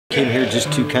Came here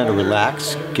just to kind of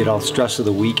relax, get all the stress of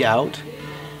the week out.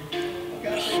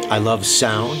 I love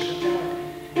sound,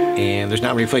 and there's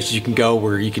not many places you can go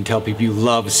where you can tell people you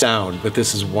love sound, but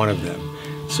this is one of them.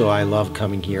 So I love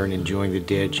coming here and enjoying the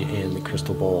ditch and the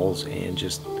crystal bowls and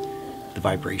just the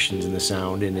vibrations and the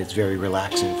sound, and it's very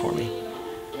relaxing for me.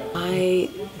 I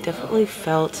definitely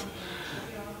felt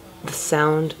the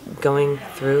sound going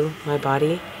through my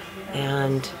body,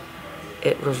 and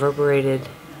it reverberated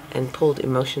and pulled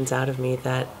emotions out of me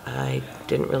that I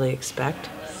didn't really expect.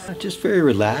 Just very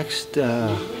relaxed.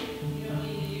 I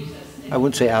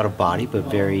wouldn't say out of body, but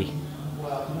very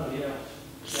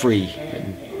free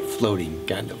and floating,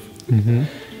 kind of.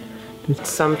 Mm-hmm.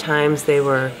 Sometimes they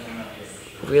were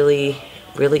really,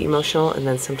 really emotional, and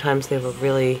then sometimes they were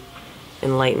really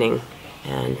enlightening.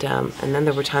 And then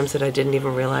there were times that I didn't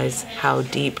even realize how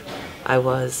deep I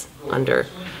was under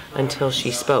until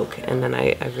she spoke. And then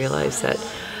I realized that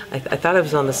I thought I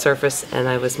was on the surface, and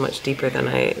I was much deeper than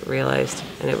I realized.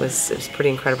 And it was pretty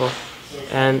incredible.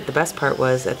 And the best part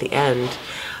was at the end,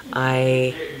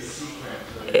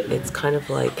 it's kind of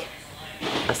like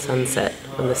a sunset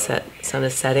when the sun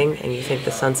is setting and you think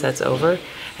the sunset's over,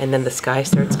 and then the sky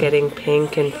starts getting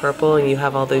pink and purple, and you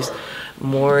have all those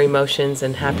more emotions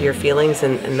and happier feelings,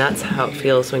 and that's how it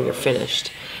feels when you're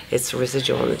finished. It's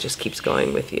residual, and it just keeps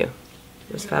going with you.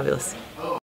 It was fabulous.